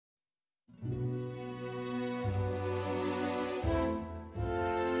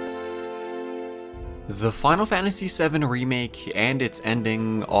The Final Fantasy VII Remake and its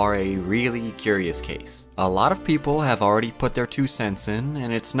ending are a really curious case. A lot of people have already put their 2 cents in,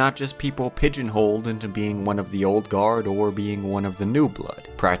 and it's not just people pigeonholed into being one of the old guard or being one of the new blood.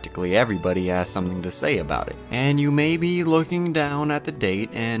 Practically everybody has something to say about it. And you may be looking down at the date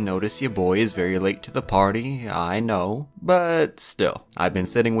and notice your boy is very late to the party, I know, but still. I've been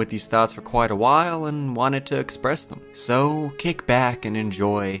sitting with these thoughts for quite a while and wanted to express them. So kick back and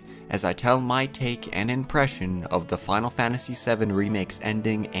enjoy as I tell my take and impression of the Final Fantasy VII Remake's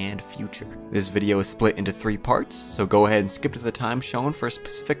ending and future. This video is split into 3 parts, so go ahead and skip to the time shown for a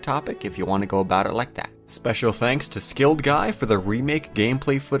specific topic if you want to go about it like that. Special thanks to Skilled Guy for the Remake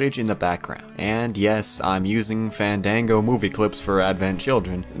gameplay footage in the background. And yes, I'm using Fandango movie clips for Advent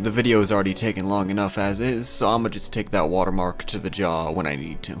Children. The video is already taken long enough as is, so I'ma just take that watermark to the jaw when I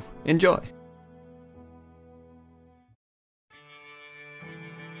need to. Enjoy!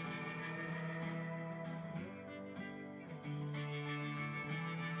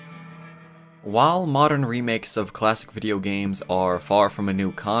 While modern remakes of classic video games are far from a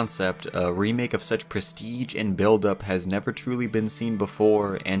new concept, a remake of such prestige and build-up has never truly been seen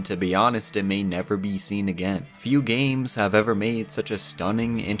before, and to be honest, it may never be seen again. Few games have ever made such a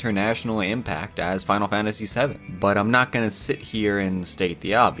stunning international impact as Final Fantasy VII, but I'm not gonna sit here and state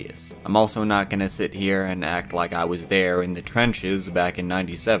the obvious. I'm also not gonna sit here and act like I was there in the trenches back in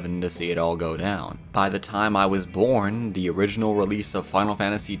 '97 to see it all go down. By the time I was born, the original release of Final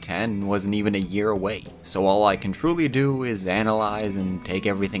Fantasy X wasn't even a year away, so all I can truly do is analyze and take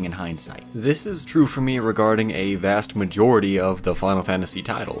everything in hindsight. This is true for me regarding a vast majority of the Final Fantasy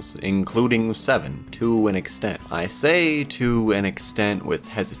titles, including 7, to an extent. I say to an extent with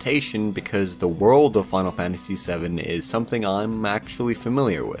hesitation because the world of Final Fantasy VII is something I'm actually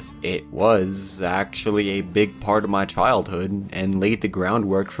familiar with. It was actually a big part of my childhood and laid the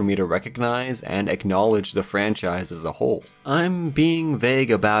groundwork for me to recognize and acknowledge the franchise as a whole. I'm being vague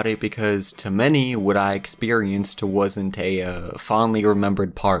about it because to many what I experienced wasn't a fondly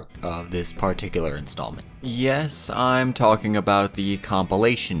remembered part of this particular installment. Yes, I'm talking about the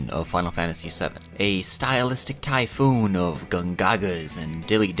compilation of Final Fantasy VII, a stylistic typhoon of gungagas and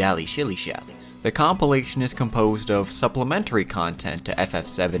dilly-dally shilly-shallies. The compilation is composed of supplementary content to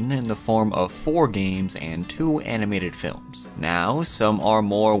FF7 in the form of 4 games and 2 animated films. Now, some are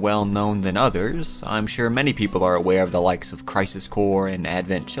more well known than others. I'm sure many people are aware of the likes of Crisis Core and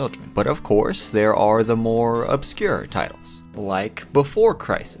Advent Children, but of course there are the more obscure titles. Like Before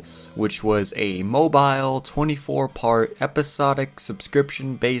Crisis, which was a mobile 24-part episodic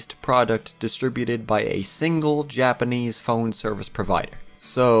subscription-based product distributed by a single Japanese phone service provider.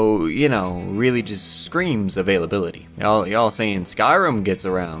 So, you know, really just screams availability. Y'all saying Skyrim gets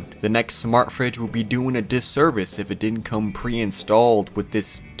around. The next smart fridge would be doing a disservice if it didn't come pre-installed with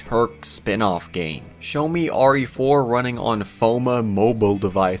this Turk spin-off game. Show me RE4 running on FOMA mobile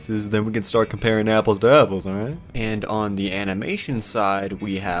devices, then we can start comparing apples to apples, alright? And on the animation side,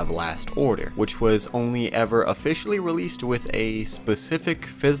 we have Last Order, which was only ever officially released with a specific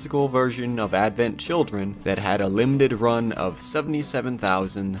physical version of Advent Children that had a limited run of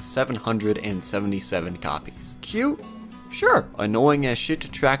 77,777 copies. Cute? Sure. Annoying as shit to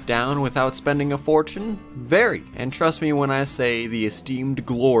track down without spending a fortune? Very. And trust me when I say the esteemed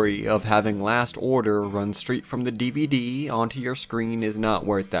glory of having Last Order run straight from the DVD onto your screen is not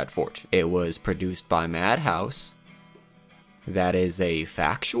worth that fortune. It was produced by Madhouse. That is a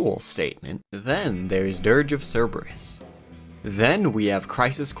factual statement. Then there's Dirge of Cerberus. Then we have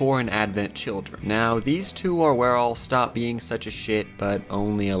Crisis Core and Advent Children. Now, these 2 are where I'll stop being such a shit, but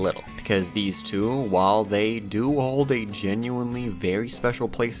only a little. Because these 2, while they do hold a genuinely very special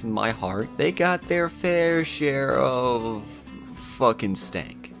place in my heart, they got their fair share of fucking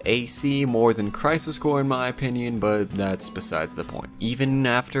stank. AC more than Crisis Core in my opinion, but that's besides the point. Even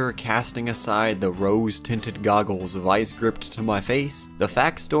after casting aside the rose-tinted goggles vice-gripped to my face, the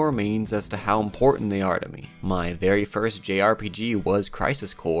fact still remains as to how important they are to me. My very first JRPG was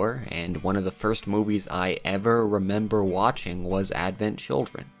Crisis Core, and one of the first movies I ever remember watching was Advent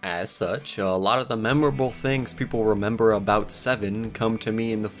Children. As such, a lot of the memorable things people remember about 7 come to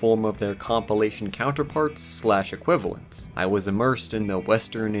me in the form of their compilation counterparts / equivalents. I was immersed in the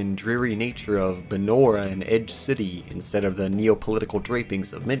Western and dreary nature of Benora and Edge City instead of the neo-political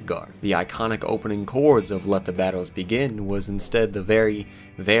drapings of Midgar. The iconic opening chords of Let the Battles Begin was instead the very,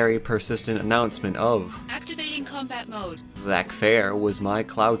 very persistent announcement of activating combat mode. Zack Fair was my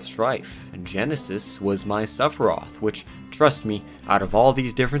Cloud Strife, and Genesis was my Sephiroth, which, trust me, out of all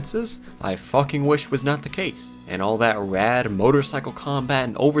these differences, I fucking wish was not the case. and all that rad motorcycle combat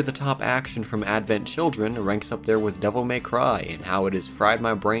and over-the-top action from Advent Children ranks up there with Devil May Cry and how it has fried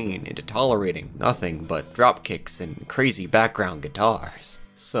my brain into tolerating nothing but dropkicks and crazy background guitars.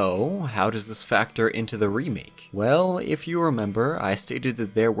 So, how does this factor into the remake? Well, if you remember, I stated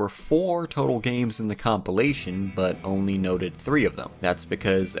that there were 4 total games in the compilation, but only noted 3 of them. That's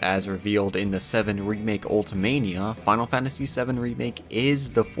because, as revealed in the 7 Remake Ultimania, Final Fantasy VII Remake is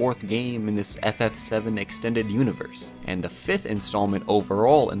the 4th game in this FF7 extended universe, and the 5th installment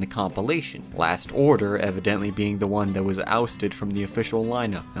overall in the compilation, Last Order evidently being the one that was ousted from the official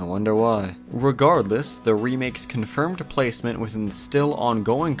lineup. I wonder why. Regardless, the remake's confirmed placement within the still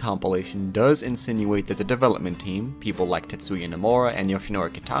ongoing compilation does insinuate that the development team, people like Tetsuya Nomura and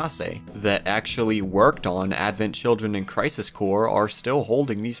Yoshinori Kitase, that actually worked on Advent Children and Crisis Core are still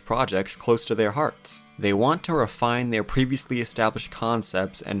holding these projects close to their hearts. They want to refine their previously established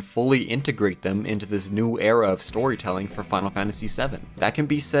concepts and fully integrate them into this new era of storytelling for Final Fantasy VII. That can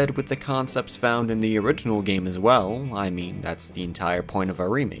be said with the concepts found in the original game as well. I mean, that's the entire point of a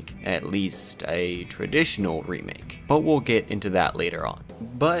remake. At least, a traditional remake. But we'll get into that later on.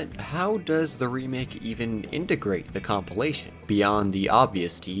 But how does the remake even integrate the compilation? Beyond the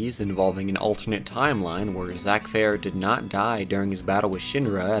obvious tease involving an alternate timeline where Zack Fair did not die during his battle with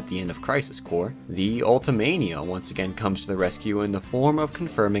Shinra at the end of Crisis Core, the Ultimania once again comes to the rescue in the form of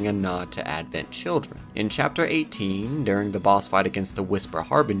confirming a nod to Advent Children. In Chapter 18, during the boss fight against the Whisper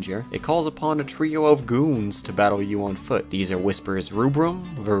Harbinger, it calls upon a trio of goons to battle you on foot. These are Whispers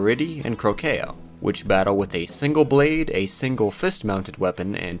Rubrum, Viridi, and Croceo, which battle with a single blade, a single fist-mounted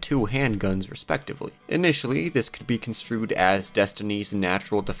weapon, and 2 handguns respectively. Initially, this could be construed as Destiny's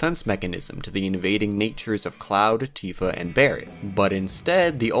natural defense mechanism to the invading natures of Cloud, Tifa, and Barret, but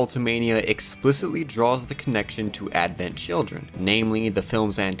instead, the Ultimania explicitly draws the connection to Advent Children, namely the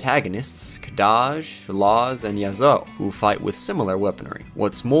film's antagonists, Kadaj, Laz, and Yazo, who fight with similar weaponry.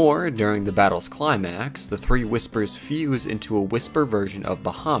 What's more, during the battle's climax, the 3 Whispers fuse into a Whisper version of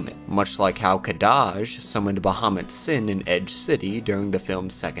Bahamut, much like how Kadaj summoned Bahamut Sin in Edge City during the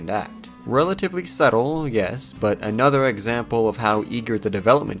film's second act. Relatively subtle, yes, but another example of how eager the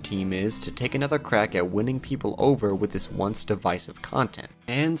development team is to take another crack at winning people over with this once divisive content.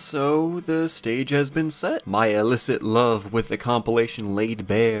 And so, the stage has been set. My illicit love with the compilation laid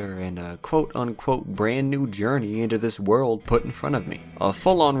bare, and a quote-unquote brand new journey into this world put in front of me. A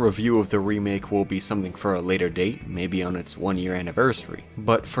full-on review of the remake will be something for a later date, maybe on its 1-year anniversary.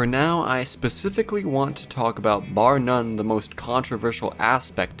 But for now, I specifically want to talk about bar none the most controversial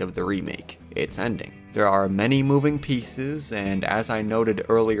aspect of the remake. Its ending. There are many moving pieces, and as I noted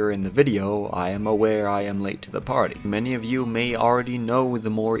earlier in the video, I am aware I am late to the party. Many of you may already know the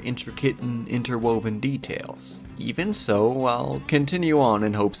more intricate and interwoven details. Even so, I'll continue on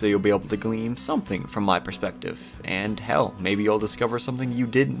in hopes that you'll be able to glean something from my perspective, and hell, maybe you'll discover something you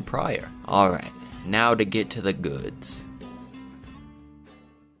didn't prior. Alright, now to get to the goods.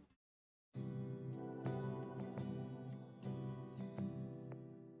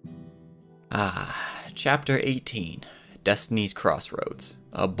 Chapter 18, Destiny's Crossroads.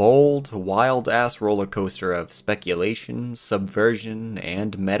 A bold, wild-ass roller coaster of speculation, subversion,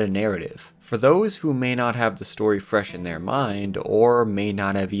 and meta-narrative. For those who may not have the story fresh in their mind, or may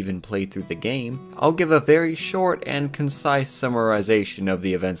not have even played through the game, I'll give a very short and concise summarization of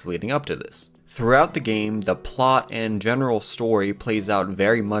the events leading up to this. Throughout the game, the plot and general story plays out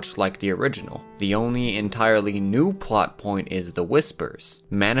very much like the original. The only entirely new plot point is the Whispers,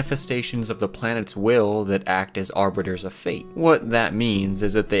 manifestations of the planet's will that act as arbiters of fate. What that means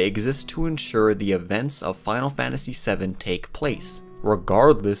is that they exist to ensure the events of Final Fantasy VII take place,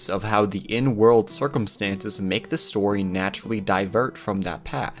 regardless of how the in-world circumstances make the story naturally divert from that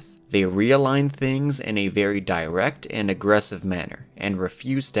path. They realign things in a very direct and aggressive manner, and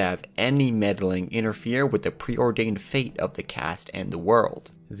refuse to have any meddling interfere with the preordained fate of the cast and the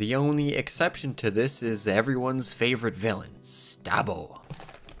world. The only exception to this is everyone's favorite villain, Stabo.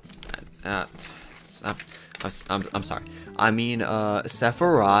 I'm sorry. I mean,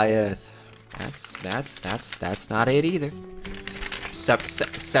 Sephiroth. That's not it either.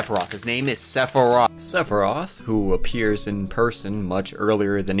 Sephiroth. His name is Sephiroth. Sephiroth, who appears in person much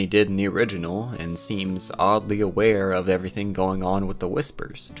earlier than he did in the original, and seems oddly aware of everything going on with the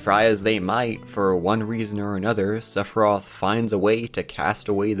Whispers. Try as they might, for one reason or another, Sephiroth finds a way to cast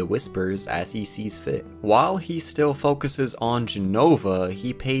away the Whispers as he sees fit. While he still focuses on Jenova,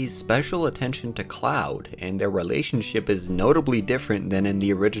 he pays special attention to Cloud, and their relationship is notably different than in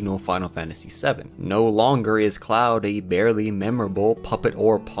the original Final Fantasy VII. No longer is Cloud a barely memorable single puppet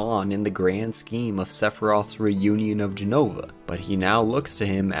or pawn in the grand scheme of Sephiroth's reunion of Jenova, but he now looks to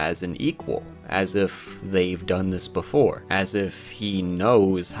him as an equal, as if they've done this before, as if he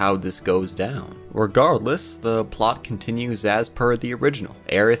knows how this goes down. Regardless, the plot continues as per the original.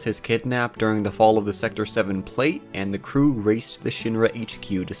 Aerith is kidnapped during the fall of the Sector 7 plate, and the crew race to the Shinra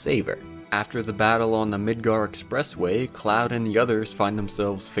HQ to save her. After the battle on the Midgar Expressway, Cloud and the others find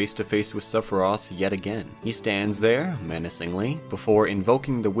themselves face to face with Sephiroth yet again. He stands there, menacingly, before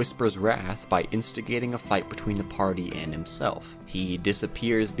invoking the Whisper's wrath by instigating a fight between the party and himself. He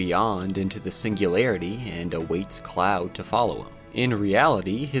disappears beyond into the singularity and awaits Cloud to follow him. In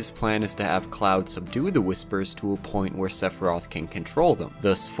reality, his plan is to have Cloud subdue the Whispers to a point where Sephiroth can control them,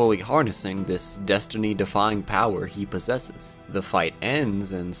 thus fully harnessing this destiny-defying power he possesses. The fight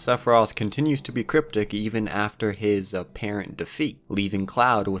ends, and Sephiroth continues to be cryptic even after his apparent defeat, leaving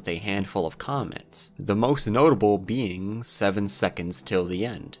Cloud with a handful of comments, the most notable being 7 seconds till the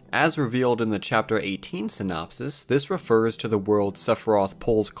end. As revealed in the Chapter 18 synopsis, this refers to the world Sephiroth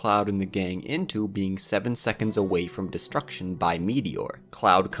pulls Cloud and the gang into being 7 seconds away from destruction by meteor.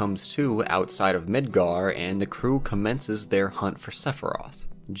 Cloud comes to outside of Midgar, and the crew commences their hunt for Sephiroth.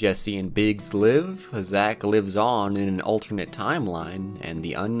 Jesse and Biggs live, Zack lives on in an alternate timeline, and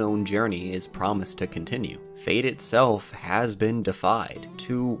the unknown journey is promised to continue. Fate itself has been defied.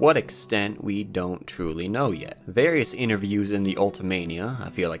 To what extent, we don't truly know yet. Various interviews in the Ultimania, I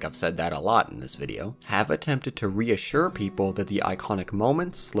feel like I've said that a lot in this video, have attempted to reassure people that the iconic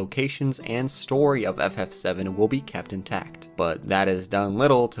moments, locations, and story of FF7 will be kept intact. But that has done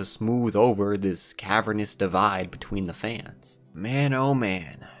little to smooth over this cavernous divide between the fans. Man, oh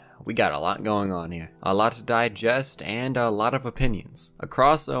man, we got a lot going on here. A lot to digest and a lot of opinions,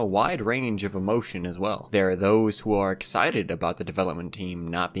 across a wide range of emotion as well. There are those who are excited about the development team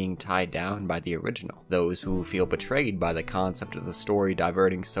not being tied down by the original, those who feel betrayed by the concept of the story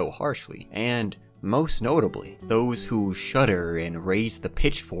diverting so harshly, and most notably, those who shudder and raise the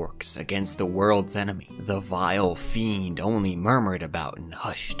pitchforks against the world's enemy, the vile fiend only murmured about in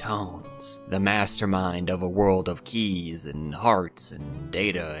hushed tones, the mastermind of a world of keys and hearts and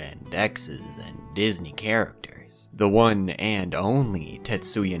data and X's and Disney characters, the one and only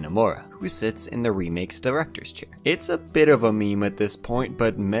Tetsuya Nomura, who sits in the Remake's director's chair. It's a bit of a meme at this point,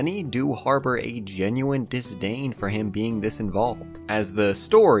 but many do harbor a genuine disdain for him being this involved, as the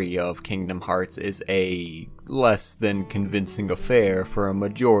story of Kingdom Hearts is a less than convincing affair for a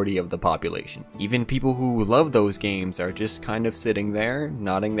majority of the population. Even people who love those games are just kind of sitting there,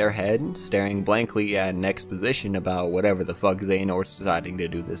 nodding their head, staring blankly at an exposition about whatever the fuck Xehanort's deciding to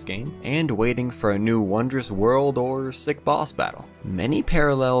do this game, and waiting for a new wondrous world or sick boss battle. Many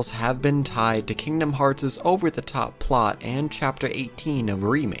parallels have been tied to Kingdom Hearts' over-the-top plot and Chapter 18 of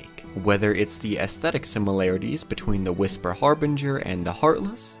Remake. Whether it's the aesthetic similarities between the Whisper Harbinger and the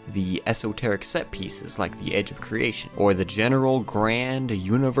Heartless, the esoteric set pieces like the Edge of Creation, or the general grand,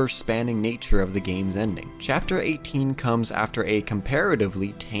 universe-spanning nature of the game's ending. Chapter 18 comes after a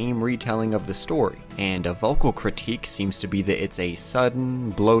comparatively tame retelling of the story, and a vocal critique seems to be that it's a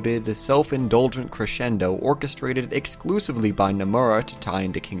sudden, bloated, self-indulgent crescendo orchestrated exclusively by Nomura to tie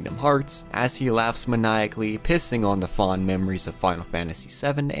into Kingdom Hearts, as he laughs maniacally, pissing on the fond memories of Final Fantasy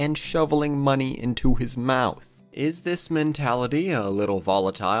VII and shoveling money into his mouth. Is this mentality a little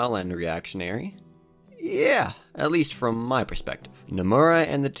volatile and reactionary? Yeah, at least from my perspective. Nomura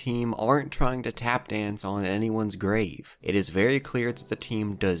and the team aren't trying to tap dance on anyone's grave. It is very clear that the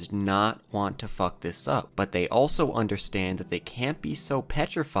team does not want to fuck this up, but they also understand that they can't be so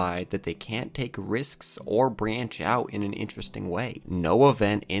petrified that they can't take risks or branch out in an interesting way. No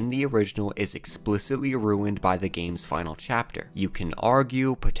event in the original is explicitly ruined by the game's final chapter. You can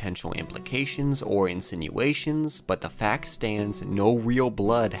argue potential implications or insinuations, but the fact stands, no real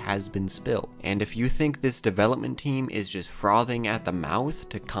blood has been spilled. And if you think this development team is just frothing at the mouth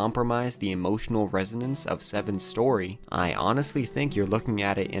to compromise the emotional resonance of 7's story, I honestly think you're looking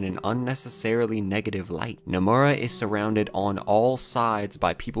at it in an unnecessarily negative light. Nomura is surrounded on all sides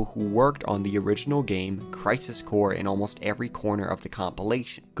by people who worked on the original game, Crisis Core, in almost every corner of the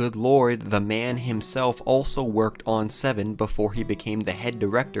compilation. Good lord, the man himself also worked on 7 before he became the head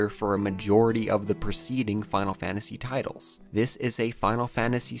director for a majority of the preceding Final Fantasy titles. This is a Final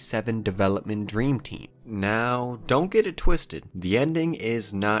Fantasy VII development dream team. Now, don't get it twisted. The ending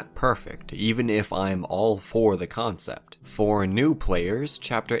is not perfect, even if I'm all for the concept. For new players,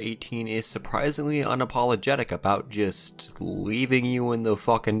 Chapter 18 is surprisingly unapologetic about just leaving you in the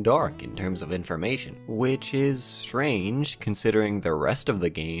fucking dark in terms of information, which is strange considering the rest of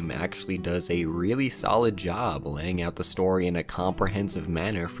the game game actually does a really solid job laying out the story in a comprehensive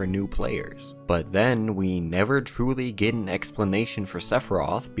manner for new players. But then we never truly get an explanation for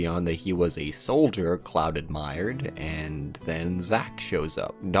Sephiroth beyond that he was a soldier Cloud admired, and then Zack shows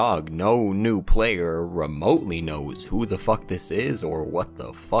up. Dog, no new player remotely knows who the fuck this is or what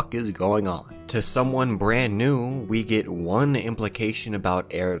the fuck is going on. To someone brand new, we get one implication about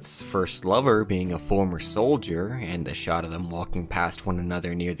Aerith's first lover being a former soldier, and the shot of them walking past one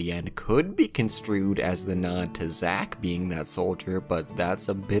another near the end could be construed as the nod to Zack being that soldier, but that's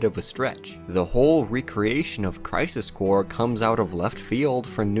a bit of a stretch. The whole recreation of Crisis Core comes out of left field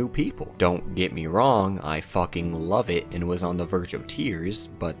for new people. Don't get me wrong, I fucking love it and was on the verge of tears,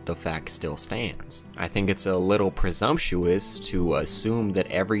 but the fact still stands. I think it's a little presumptuous to assume that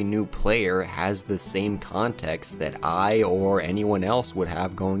every new player has the same context that I or anyone else would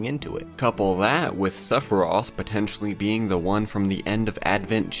have going into it. Couple that with Sephiroth potentially being the one from the end of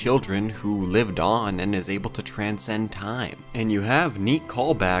Advent Children who lived on and is able to transcend time. And you have neat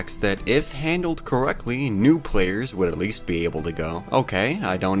callbacks that, if handled correctly, new players would at least be able to go, okay,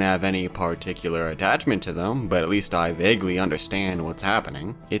 I don't have any particular attachment to them, but at least I vaguely understand what's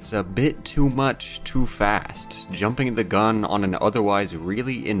happening. It's a bit too much too fast, jumping the gun on an otherwise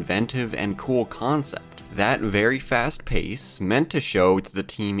really inventive and cool concept. That very fast pace, meant to show that the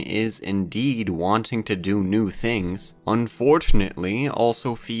team is indeed wanting to do new things, unfortunately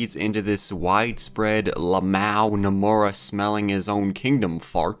also feeds into this widespread Lamau Nomura smelling his own kingdom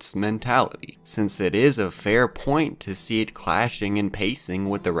farts mentality, since it is a fair point to see it clashing and pacing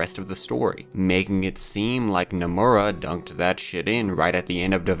with the rest of the story, making it seem like Nomura dunked that shit in right at the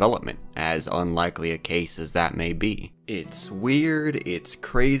end of development, as unlikely a case as that may be. It's weird, it's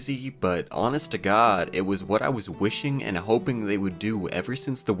crazy, but honest to God, it was what I was wishing and hoping they would do ever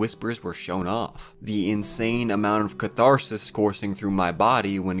since the whispers were shown off. The insane amount of catharsis coursing through my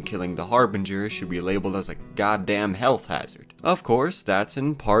body when killing the Harbinger should be labeled as a goddamn health hazard. Of course, that's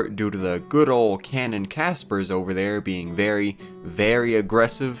in part due to the good old Canon Caspers over there being very, very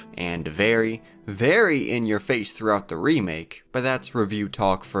aggressive and very in your face throughout the remake, but that's review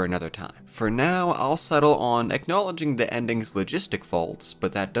talk for another time. For now, I'll settle on acknowledging the ending's logistic faults,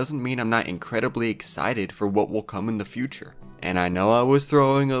 but that doesn't mean I'm not incredibly excited for what will come in the future. And I know I was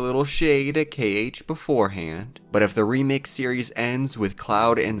throwing a little shade at KH beforehand, but if the remake series ends with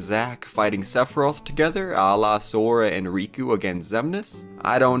Cloud and Zack fighting Sephiroth together a la Sora and Riku against Xemnas,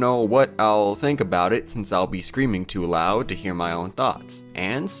 I don't know what I'll think about it since I'll be screaming too loud to hear my own thoughts.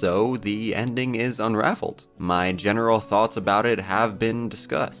 And so the ending is unraveled. My general thoughts about it have been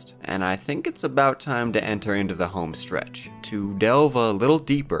discussed, and I think it's about time to enter into the home stretch, to delve a little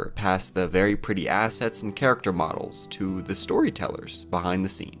deeper past the very pretty assets and character models to the storytellers behind the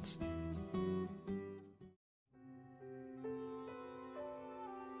scenes.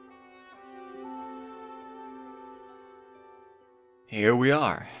 Here we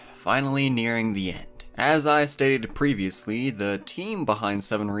are, finally nearing the end. As I stated previously, the team behind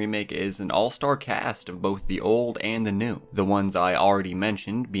 7 Remake is an all-star cast of both the old and the new. The ones I already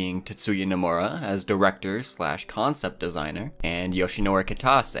mentioned being Tetsuya Nomura as director/concept designer, and Yoshinori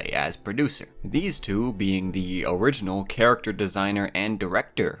Kitase as producer. These two being the original character designer and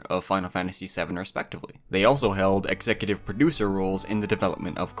director of Final Fantasy VII respectively. They also held executive producer roles in the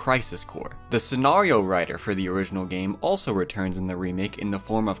development of Crisis Core. The scenario writer for the original game also returns in the remake in the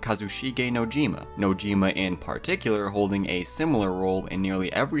form of Kazushige Nojima. Nojima in particular holding a similar role in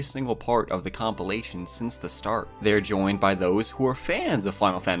nearly every single part of the compilation since the start. They're joined by those who are fans of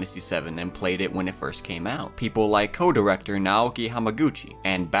Final Fantasy VII and played it when it first came out. People like co-director Naoki Hamaguchi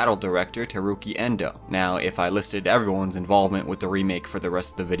and battle director Teruki Endo. Now, if I listed everyone's involvement with the remake for the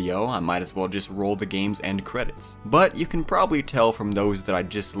rest of the video, I might as well just roll the game's end credits. But you can probably tell from those that I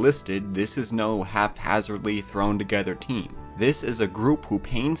just listed, this is no haphazardly thrown together team. This is a group who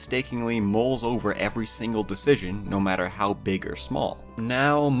painstakingly mulls over every single decision, no matter how big or small.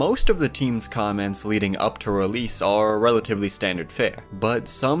 Now, most of the team's comments leading up to release are relatively standard fare, but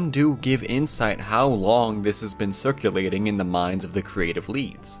some do give insight how long this has been circulating in the minds of the creative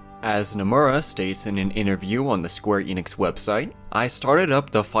leads. As Nomura states in an interview on the Square Enix website, I started up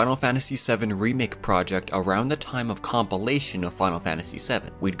the Final Fantasy VII Remake project around the time of compilation of Final Fantasy VII.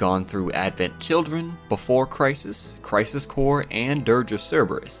 We'd gone through Advent Children, Before Crisis, Crisis Core, and Dirge of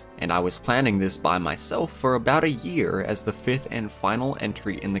Cerberus, and I was planning this by myself for about a year as the 5th and final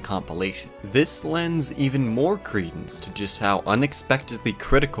entry in the compilation. This lends even more credence to just how unexpectedly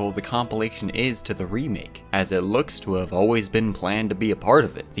critical the compilation is to the remake, as it looks to have always been planned to be a part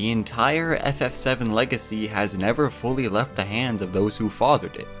of it. The entire FF7 legacy has never fully left the hands of those who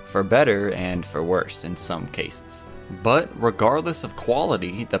fathered it, for better and for worse in some cases. But regardless of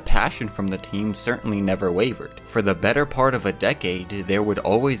quality, the passion from the team certainly never wavered. For the better part of a decade, there would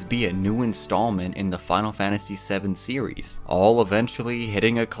always be a new installment in the Final Fantasy VII series, all eventually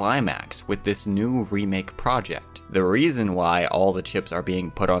hitting a climax with this new remake project. The reason why all the chips are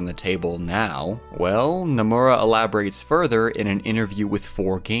being put on the table now, well, Nomura elaborates further in an interview with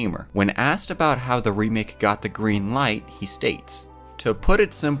 4Gamer. When asked about how the remake got the green light, he states, "To put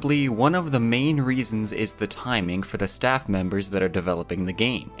it simply, one of the main reasons is the timing for the staff members that are developing the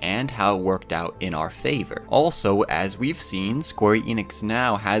game, and how it worked out in our favor. Also, as we've seen, Square Enix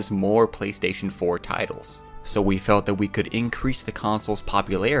now has more PlayStation 4 titles. So we felt that we could increase the console's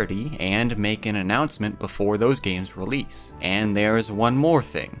popularity and make an announcement before those games release. And there's one more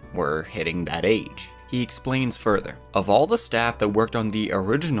thing, we're hitting that age." He explains further, "Of all the staff that worked on the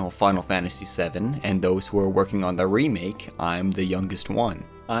original Final Fantasy VII and those who are working on the remake, I'm the youngest one.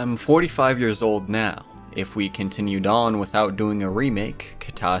 I'm 45 years old now. If we continued on without doing a remake,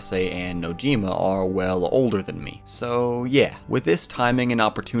 Kitase and Nojima are well older than me. So yeah, with this timing and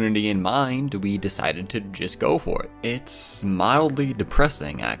opportunity in mind, we decided to just go for it." It's mildly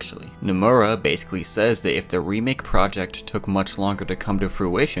depressing, actually. Nomura basically says that if the remake project took much longer to come to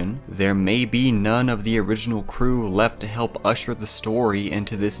fruition, there may be none of the original crew left to help usher the story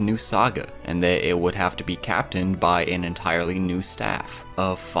into this new saga, and that it would have to be captained by an entirely new staff.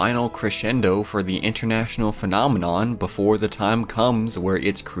 A final crescendo for the international phenomenon before the time comes where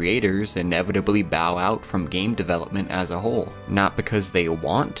its creators inevitably bow out from game development as a whole. Not because they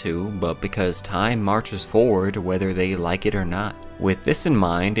want to, but because time marches forward whether they like it or not. With this in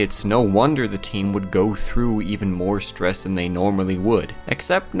mind, it's no wonder the team would go through even more stress than they normally would,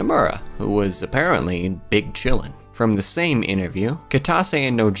 except Nomura, who was apparently big chillin'. From the same interview, Kitase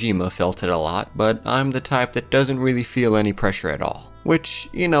and Nojima felt it a lot, but I'm the type that doesn't really feel any pressure at all. Which,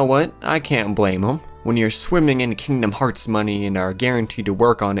 you know what, I can't blame them. When you're swimming in Kingdom Hearts money and are guaranteed to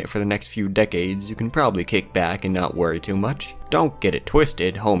work on it for the next few decades, you can probably kick back and not worry too much. Don't get it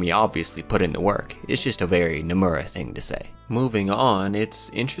twisted, homie obviously put in the work. It's just a very Nomura thing to say. Moving on,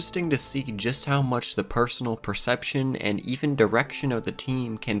 it's interesting to see just how much the personal perception and even direction of the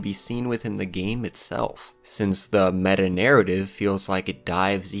team can be seen within the game itself, since the meta-narrative feels like it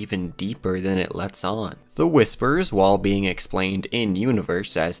dives even deeper than it lets on. The Whispers, while being explained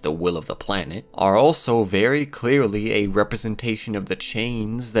in-universe as the will of the planet, are also very clearly a representation of the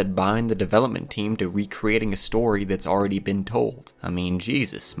chains that bind the development team to recreating a story that's already been told. I mean,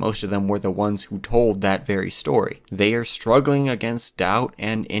 Jesus, most of them were the ones who told that very story. They are struggling against doubt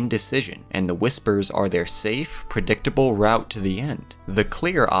and indecision, and the Whispers are their safe, predictable route to the end. The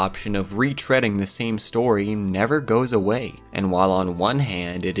clear option of retreading the same story never goes away, and while on one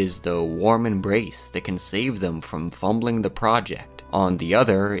hand it is the warm embrace that can save them from fumbling the project, on the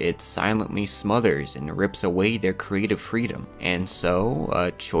other it silently smothers and rips away their creative freedom. And so,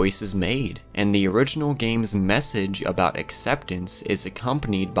 a choice is made, and the original game's message about acceptance is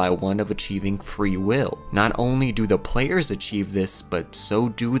accompanied by one of achieving free will. Not only do the players achieve this, but so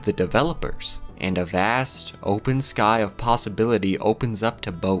do the developers. And a vast, open sky of possibility opens up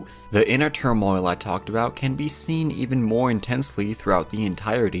to both. The inner turmoil I talked about can be seen even more intensely throughout the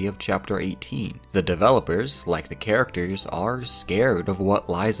entirety of Chapter 18. The developers, like the characters, are scared of what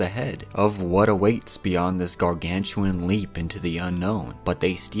lies ahead, of what awaits beyond this gargantuan leap into the unknown, but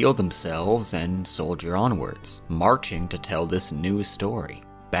they steel themselves and soldier onwards, marching to tell this new story.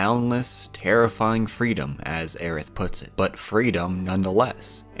 Boundless, terrifying freedom, as Aerith puts it, but freedom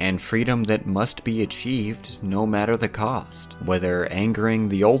nonetheless, and freedom that must be achieved no matter the cost, whether angering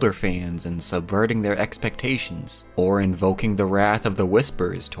the older fans and subverting their expectations, or invoking the wrath of the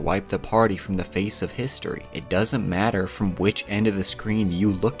Whispers to wipe the party from the face of history. It doesn't matter from which end of the screen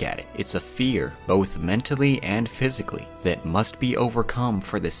you look at it. It's a fear, both mentally and physically, that must be overcome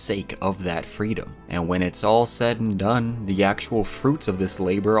for the sake of that freedom. And when it's all said and done, the actual fruits of this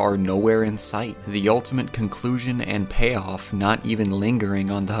labor are nowhere in sight, the ultimate conclusion and payoff not even lingering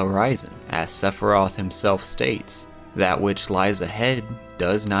on the horizon. As Sephiroth himself states, that which lies ahead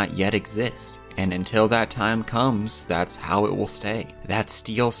does not yet exist, and until that time comes, that's how it will stay. That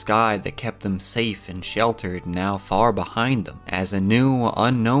steel sky that kept them safe and sheltered now far behind them, as a new,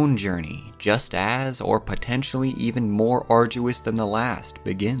 unknown journey, just as, or potentially even more arduous than the last,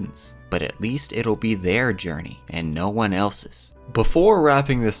 begins. but at least it'll be their journey and no one else's. Before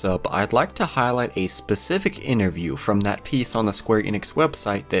wrapping this up, I'd like to highlight a specific interview from that piece on the Square Enix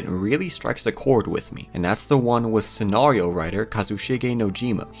website that really strikes a chord with me, and that's the one with scenario writer Kazushige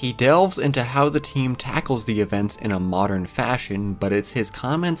Nojima. He delves into how the team tackles the events in a modern fashion, but it's his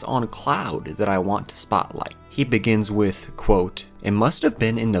comments on Cloud that I want to spotlight. He begins with, quote, "It must have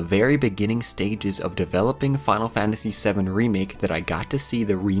been in the very beginning stages of developing Final Fantasy VII Remake that I got to see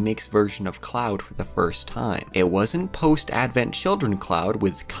the remake's version of Cloud for the first time. It wasn't post-Advent children Cloud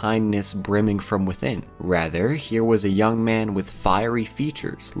with kindness brimming from within. Rather, here was a young man with fiery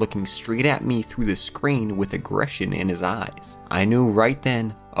features looking straight at me through the screen with aggression in his eyes. I knew right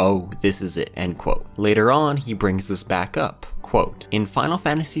then, oh, this is it," end quote. Later on, he brings this back up. Quote, "In Final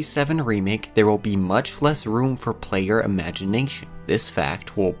Fantasy VII Remake, there will be much less room for player imagination. This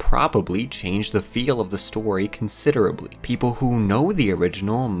fact will probably change the feel of the story considerably. People who know the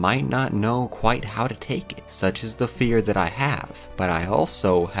original might not know quite how to take it. Such is the fear that I have, but I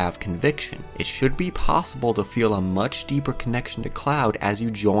also have conviction. It should be possible to feel a much deeper connection to Cloud as you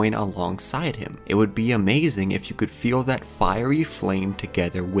join alongside him. It would be amazing if you could feel that fiery flame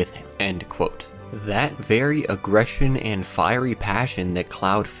together with him," end quote. That very aggression and fiery passion that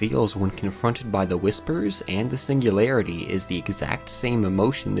Cloud feels when confronted by the Whispers and the Singularity is the exact same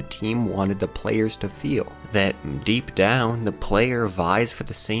emotion the team wanted the players to feel. That deep down, the player vies for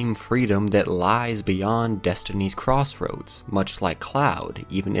the same freedom that lies beyond Destiny's crossroads, much like Cloud,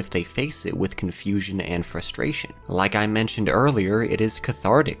 even if they face it with confusion and frustration. Like I mentioned earlier, it is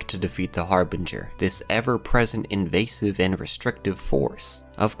cathartic to defeat the Harbinger, this ever-present invasive and restrictive force.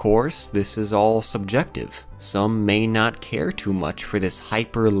 Of course, this is all subjective. Some may not care too much for this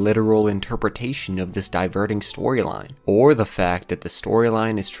hyper-literal interpretation of this diverting storyline, or the fact that the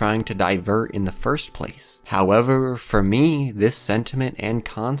storyline is trying to divert in the first place. However, for me, this sentiment and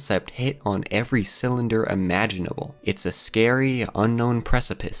concept hit on every cylinder imaginable. It's a scary, unknown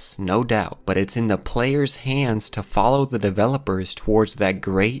precipice, no doubt, but it's in the player's hands to follow the developers towards that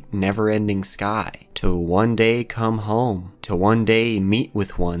great, never-ending sky. To one day come home, to one day meet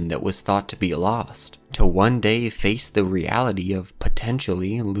with one that was thought to be lost, to one day face the reality of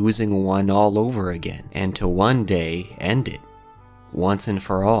potentially losing one all over again, and to one day end it, once and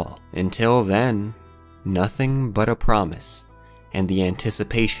for all. Until then, nothing but a promise, and the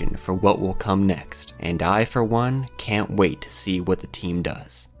anticipation for what will come next, and I for one can't wait to see what the team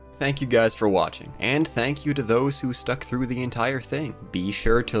does. Thank you guys for watching, and thank you to those who stuck through the entire thing. Be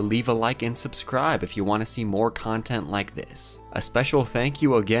sure to leave a like and subscribe if you want to see more content like this. A special thank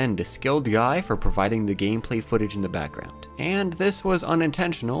you again to Skilled Guy for providing the gameplay footage in the background. And this was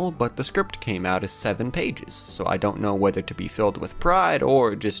unintentional, but the script came out as 7 pages, so I don't know whether to be filled with pride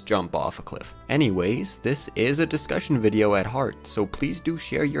or just jump off a cliff. Anyways, this is a discussion video at heart, so please do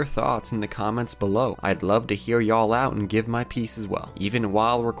share your thoughts in the comments below. I'd love to hear y'all out and give my piece as well. Even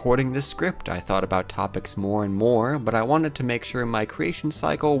while recording this script, I thought about topics more and more, but I wanted to make sure my creation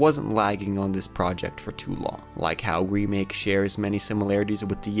cycle wasn't lagging on this project for too long. Like how Remake shares many similarities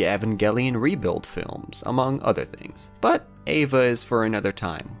with the Evangelion Rebuild films, among other things. But Ava is for another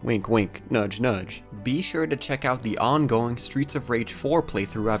time. Wink wink, nudge nudge. Be sure to check out the ongoing Streets of Rage 4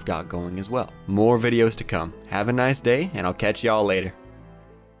 playthrough I've got going as well. More videos to come. Have a nice day, and I'll catch y'all later.